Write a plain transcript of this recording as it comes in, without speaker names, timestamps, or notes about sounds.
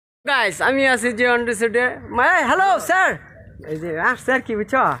Guys, আমি আছি যে অন রিসোর্টে। মাই হ্যালো স্যার, এই যে স্যার কি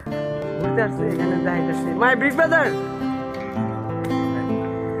বুঝছো, ঘুরতে আসছে এখানে যাইতেছে মাই বিগ ব্রাদার।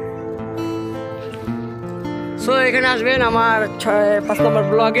 সো এখানে আসবেন আমার 5 নম্বর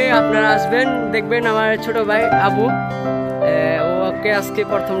ব্লগে, আপনারা আসবেন দেখবেন আমার ছোট ভাই আবু, ওকে আজকে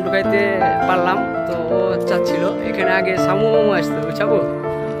প্রথম ঢুকাইতে পারলাম। তো ও চাচ্ছিল এখানে আগে সামু মামু আসতো, বুঝাবো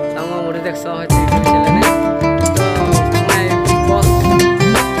সামু মামুরে দেখছো হয়তো চ্যানেলে। তো মাই বস,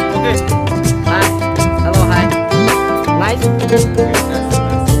 ওকে হাই, হ্যালো হাই, নাইস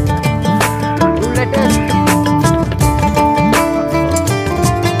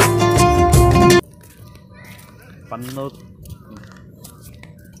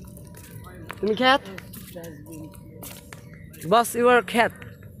তুমি kheth? Boss, you are kheth.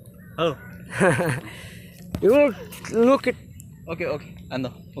 Oh. You look it. Okay. I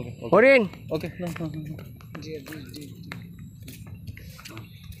know. Okay. Horin. Okay. No.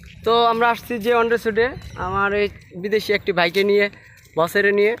 তো আমরা আসছি যে অন রিসোর্টে আমার এই বিদেশি একটি ভাইকে নিয়ে, বসের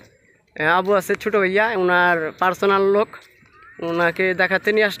নিয়ে। আবু আছে ছোট ভাইয়া, ওনার পার্সোনাল লোক, ওনাকে দেখাতে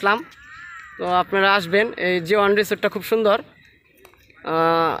নিয়ে আসলাম। তো আপনারা আসবেন, এই যে অন রিসোর্টটা খুব সুন্দর,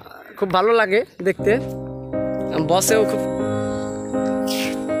 খুব ভালো লাগে দেখতে, বসেও খুব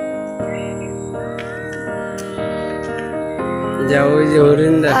যাও ওই যে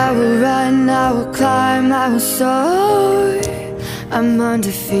হরিন্দা। I will run, I will climb, I will soar. I'm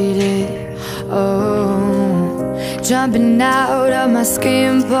undefeated. Oh, jumping out of my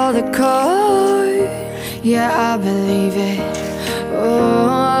skin, pull the cord. Yeah, I believe it.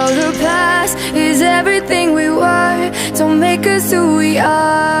 Oh, the past is everything we were. Don't make us who we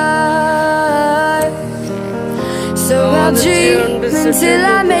are. So I'll dream until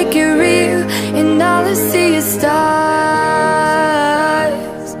I make it real, and all I see is stars.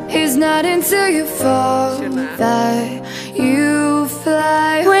 It's not until you fall that you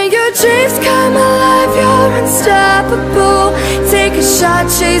fly. When your dreams come alive, you're unstoppable. Take a shot,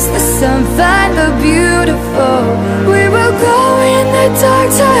 chase the sun, find the beautiful. We will glow in the dark,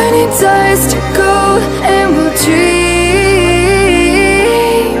 turning dust to gold, and we'll dream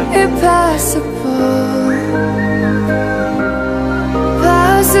impossible.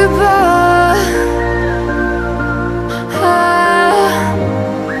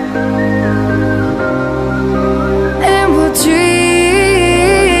 And we'll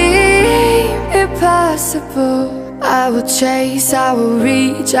dream impossible. I will chase, I will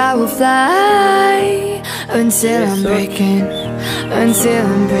reach, I will fly until I'm breaking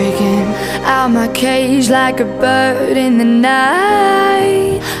out my cage like a bird in the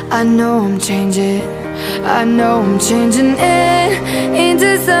night. I know I'm changing it into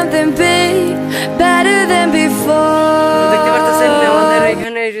something big, better than before. দেখতে পাচ্ছেন আমাদের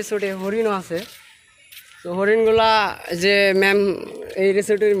এখানে এই রিসোর্টে হরিণও আছে। তো হরিণগুলা যে ma'am, এই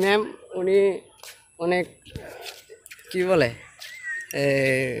রিসোর্টের ম্যাম, উনি অনেক কি বলে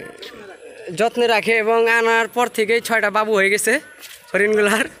যত্নে রাখে, এবং আনার পর থেকেই 6টা বাবু হয়ে গেছে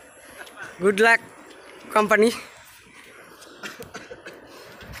হরিণগুলার। Good luck company.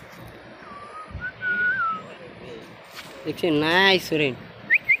 দেখছি নাইস হরিণ,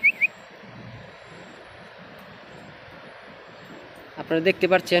 আপনারা দেখতে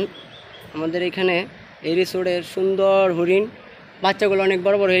পাচ্ছেন আমাদের এখানে এই রিসোর্টের সুন্দর হরিণ। বাচ্চাগুলো অনেক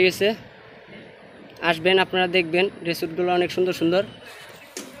বড় বড় হয়ে গেছে, আসবেন আপনারা দেখবেন, রিসোর্টগুলো অনেক সুন্দর সুন্দর।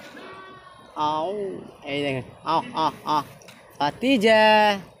 আও এই দেখেন, ভাতিজা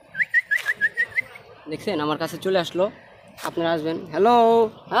দেখছেন আমার কাছে চলে আসলো, আপনারা আসবেন। হ্যালো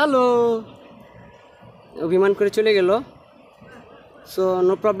হ্যালো, অভিমান করে চলে গেল, so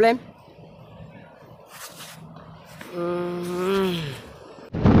no problem.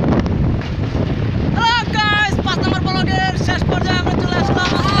 Hello guys, 5 নম্বর ব্লগে